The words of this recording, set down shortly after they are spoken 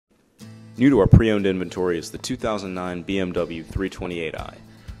New to our pre-owned inventory is the 2009 BMW 328i.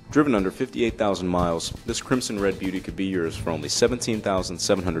 Driven under 58,000 miles, this crimson red beauty could be yours for only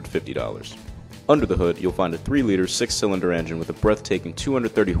 $17,750. Under the hood, you'll find a 3-liter 6-cylinder engine with a breathtaking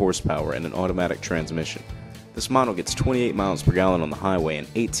 230 horsepower and an automatic transmission. This model gets 28 miles per gallon on the highway and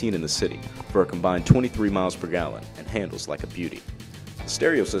 18 in the city, for a combined 23 miles per gallon, and handles like a beauty. The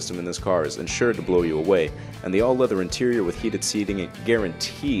stereo system in this car is ensured to blow you away, and the all-leather interior with heated seating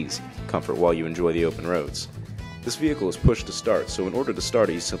guarantees comfort while you enjoy the open roads. This vehicle is push to start, so in order to start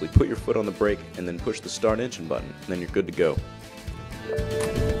it, you simply put your foot on the brake and then push the start engine button, and then you're good to go.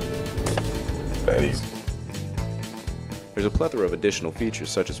 That easy. There's a plethora of additional features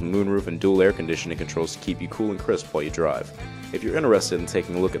such as moonroof and dual air conditioning controls to keep you cool and crisp while you drive. If you're interested in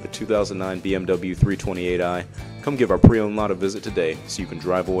taking a look at the 2009 BMW 328i, come give our pre-owned lot a visit today so you can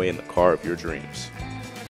drive away in the car of your dreams.